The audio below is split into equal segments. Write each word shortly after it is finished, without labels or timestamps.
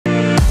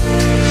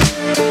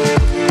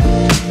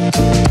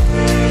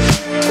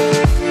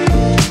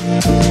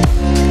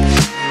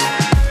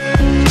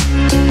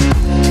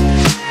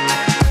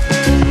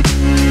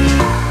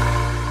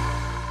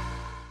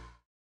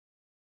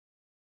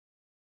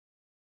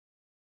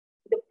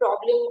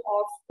problem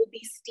of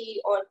obesity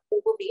or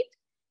overweight,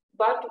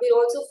 but we're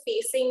also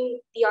facing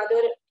the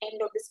other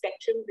end of the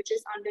spectrum, which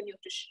is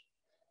undernutrition.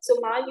 So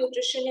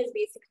malnutrition is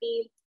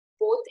basically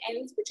both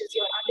ends, which is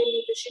your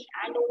undernutrition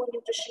and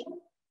overnutrition.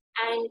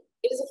 And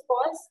it is, of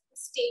course,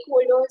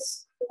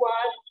 stakeholders who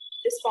are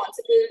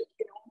responsible,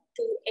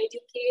 to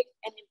educate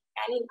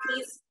and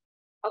increase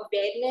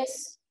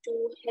awareness to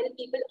help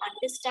people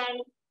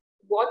understand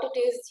what it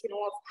is,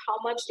 of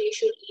how much they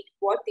should eat,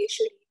 what they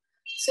should eat.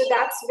 So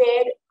that's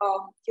where,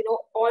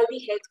 all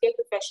the healthcare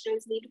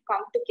professionals need to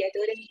come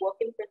together and work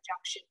in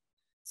conjunction.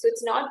 So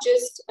it's not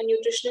just a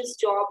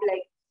nutritionist's job,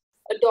 like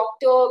a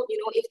doctor,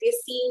 if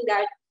they're seeing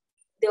that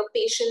the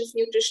patient's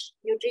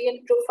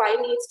nutrient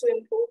profile needs to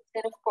improve,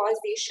 then of course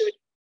they should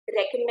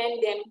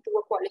recommend them to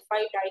a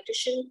qualified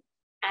dietitian.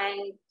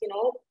 And,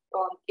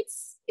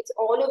 it's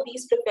all of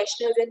these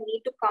professionals that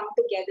need to come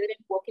together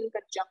and work in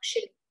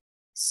conjunction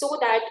so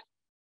that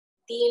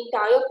the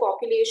entire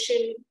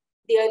population,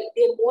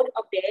 they're more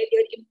aware,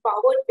 they're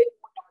empowered with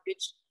more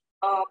knowledge,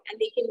 and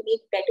they can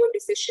make better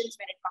decisions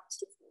when it comes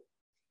to food.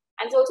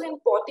 And it's also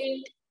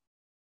important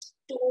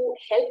to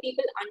help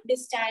people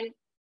understand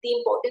the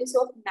importance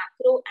of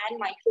macro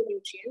and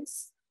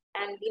micronutrients,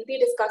 and we'll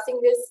be discussing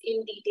this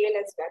in detail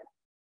as well.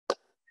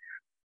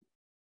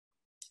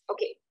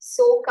 Okay,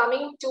 so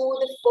coming to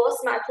the first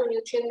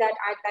macronutrient that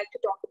I'd like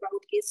to talk about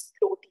is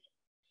protein,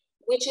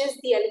 which is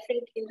the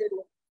elephant in the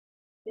room.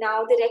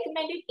 Now, the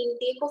recommended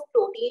intake of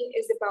protein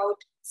is about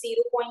 0.8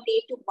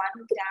 to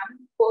 1 gram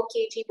per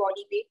kg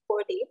body weight per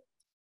day.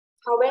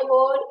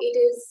 However, it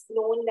is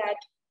known that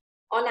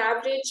on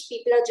average,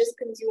 people are just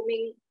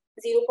consuming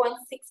 0.6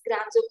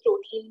 grams of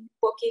protein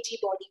per kg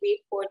body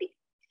weight per day,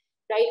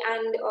 right?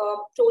 And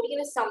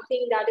protein is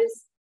something that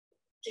is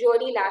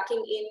really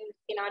lacking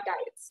in our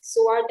diets.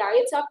 So our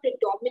diets are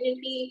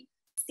predominantly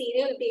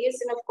cereal based,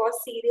 and of course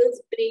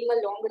cereals bring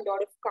along a lot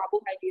of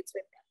carbohydrates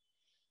with them.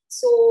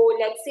 So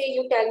let's say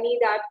you tell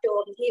me that,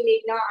 hey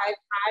Meghna,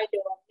 I've had,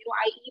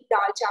 I eat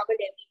dal chawal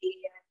every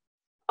day, and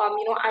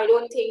I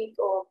don't think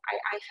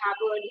I have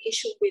an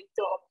issue with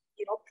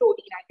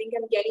protein. I think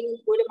I'm getting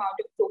a good amount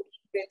of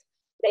protein with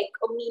like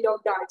a meal of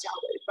dal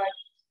chawal, but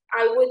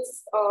I would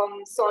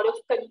sort of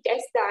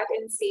contest that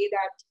and say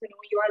that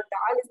your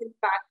dal is in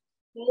fact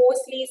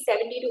mostly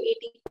 70 to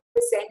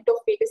 80%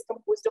 of it is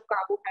composed of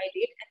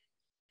carbohydrate, and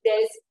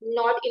there's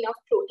not enough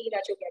protein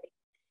that you're getting.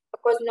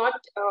 Of course, not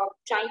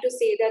trying to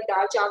say that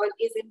dal chawal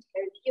isn't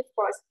healthy. Of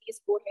course, please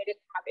go ahead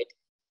and have it.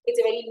 It's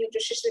a very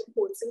nutritious and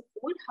wholesome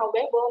food.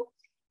 However,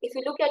 if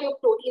you look at your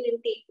protein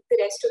intake the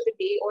rest of the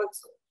day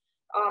also,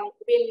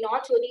 we're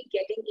not really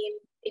getting in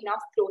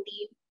enough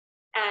protein,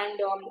 and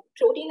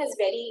protein is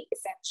very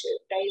essential,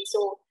 right?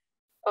 So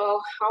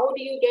how do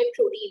you get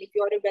protein? If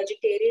you're a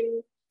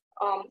vegetarian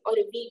or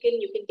a vegan,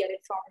 you can get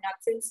it from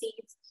nuts and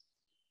seeds.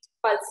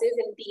 Pulses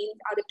and beans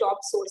are the top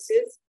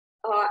sources,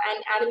 and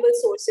animal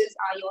sources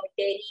are your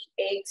dairy,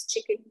 eggs,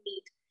 chicken,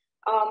 meat.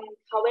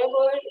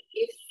 However,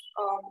 if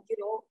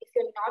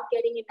you're not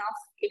getting enough,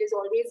 it is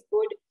always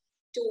good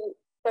to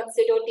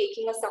consider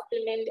taking a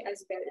supplement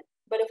as well.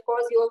 But of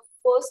course, your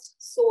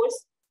first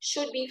source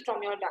should be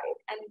from your diet,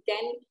 and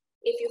then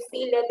if you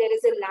feel that there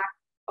is a lack,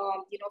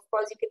 of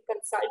course, you can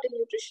consult a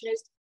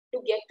nutritionist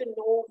to get to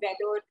know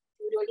whether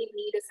you really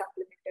need a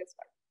supplement as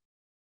well.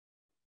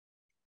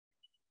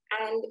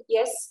 And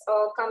yes,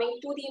 coming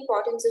to the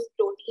importance of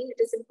protein, it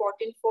is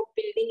important for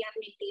building and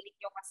maintaining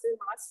your muscle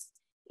mass.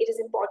 It is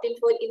important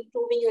for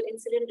improving your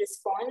insulin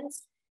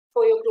response,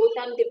 for your growth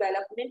and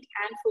development,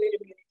 and for your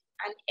immunity.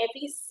 And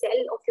every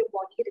cell of your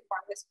body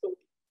requires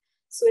protein.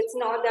 So it's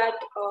not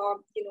that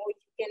you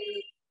can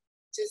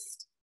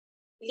just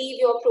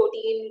leave your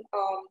protein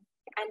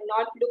and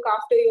not look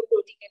after your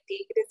protein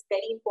intake. It is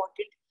very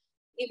important.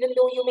 Even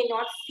though you may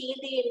not feel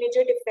the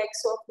immediate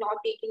effects of not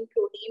taking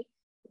protein,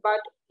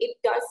 but the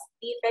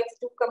effects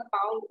do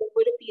compound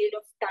over a period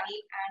of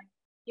time, and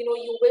you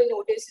will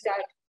notice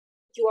that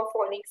you are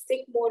falling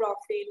sick more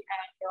often,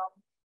 and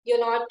you're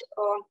not,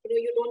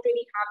 you don't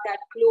really have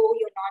that glow.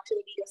 Your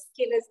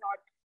skin is not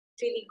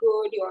really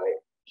good. Your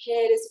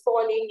hair is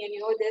falling, and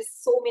there's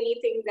so many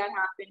things that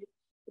happen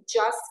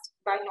just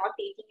by not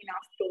taking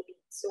enough protein.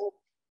 So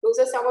those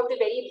are some of the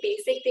very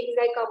basic things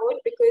I covered,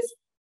 because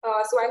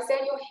so I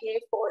said your hair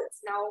falls.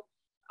 Now,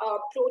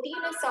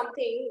 protein is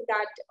something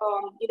that,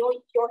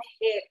 your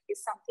hair is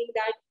something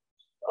that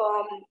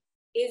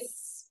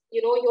is,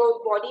 your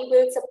body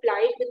will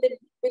supply it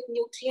with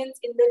nutrients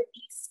in the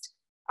least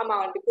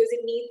amount, because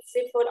it needs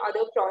it for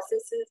other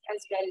processes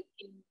as well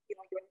in,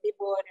 your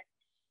liver and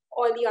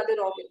all the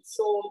other organs.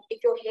 So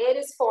if your hair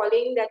is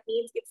falling, that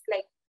means it's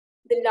like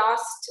the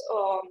last,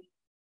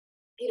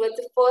 it's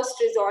the first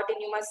resort, and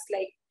you must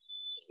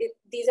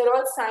these are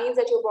all signs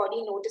that your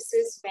body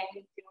notices when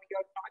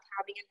you're not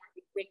having an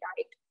adequate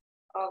diet,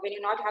 when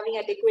you're not having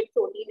adequate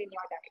protein in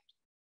your diet.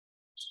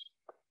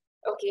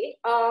 Okay,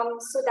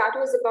 so that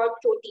was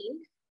about protein.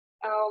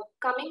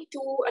 Coming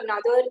to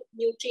another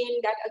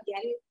nutrient that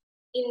again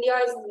India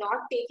is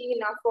not taking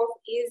enough of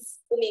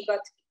is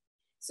omega-3.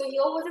 So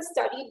here was a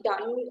study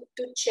done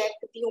to check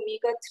the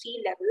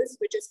omega-3 levels,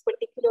 which is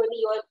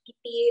particularly your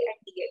EPA and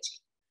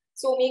DHA.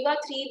 So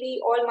omega-3, we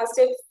all must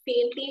have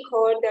faintly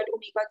heard that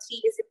omega-3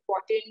 is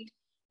important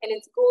and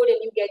it's good,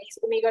 and you get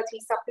these omega-3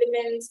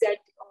 supplements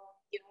that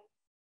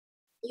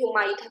you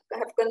might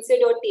have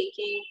considered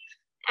taking.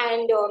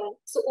 And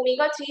so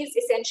omega-3 is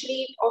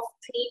essentially of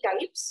three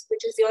types,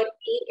 which is your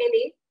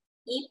ALA,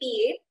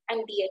 EPA,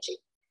 and DHA.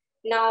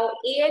 Now,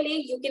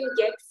 ALA you can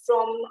get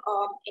from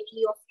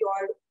any of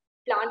your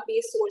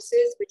plant-based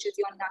sources, which is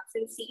your nuts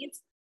and seeds.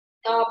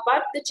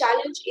 But the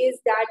challenge is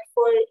that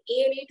for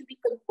ALA to be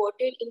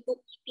converted into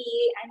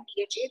EPA and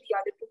DHA, the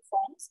other two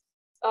forms,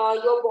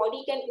 your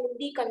body can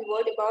only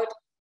convert about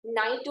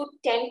 9 to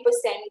 10%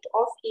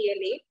 of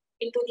ALA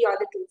into the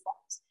other two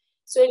forms.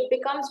 So it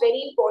becomes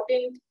very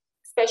important,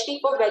 especially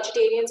for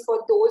vegetarians,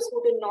 for those who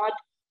do not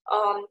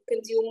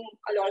consume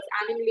a lot of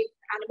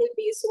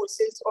animal-based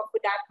sources, or for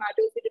that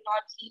matter, if we do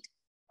not eat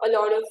a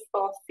lot of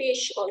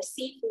fish or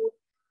seafood.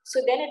 So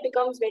then it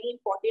becomes very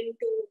important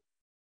to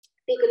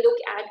take a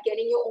look at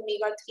getting your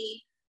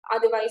omega-3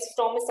 otherwise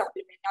from a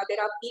supplement. Now,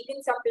 there are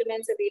vegan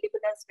supplements available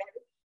as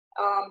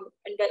well,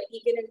 and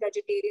vegan and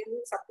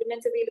vegetarian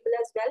supplements available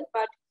as well.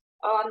 But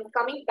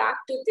coming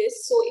back to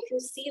this, so if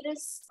you see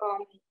this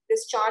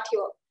this chart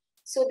here,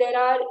 so there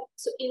are,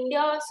 so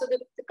India, so the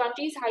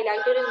countries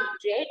highlighted in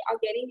red are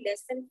getting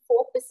less than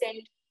 4%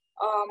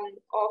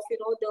 of the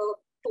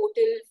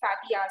total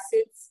fatty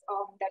acids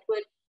that were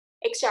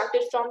extracted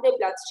from their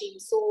bloodstream.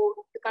 So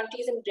the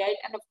countries in red,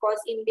 and of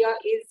course India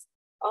is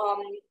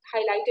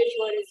highlighted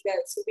here as well.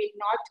 So we're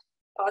not.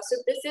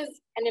 So this is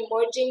an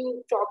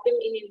emerging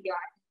problem in India.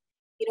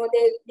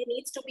 There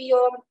needs to be a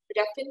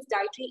reference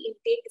dietary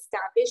intake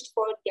established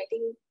for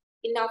getting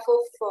enough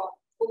of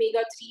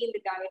omega-3 in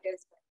the diet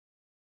as well.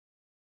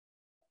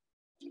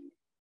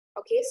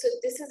 Okay, so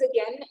this is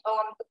again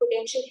a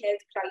potential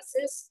health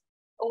crisis.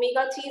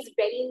 Omega-3 is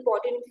very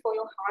important for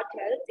your heart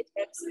health. It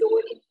helps lower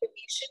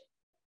inflammation.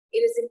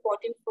 It is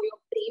important for your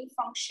brain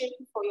function,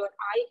 for your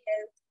eye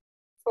health,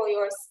 for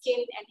your skin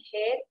and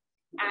hair,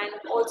 and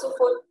also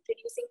for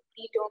reducing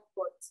preterm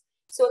births.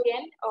 So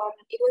again,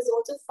 it was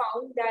also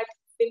found that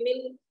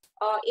women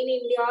in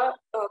India,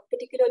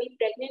 particularly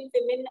pregnant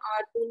women,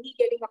 are only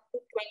getting up to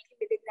 20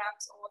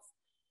 milligrams of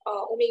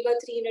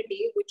omega-3 in a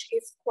day, which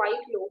is quite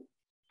low.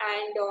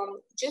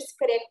 And just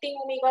correcting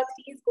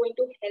omega-3 is going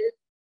to help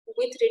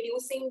with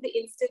reducing the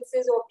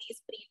instances of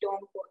these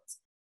preterm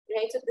births,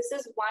 right? So this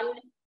is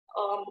one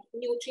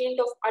nutrient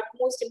of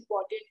utmost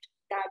importance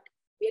that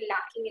we're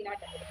lacking in our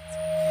diets.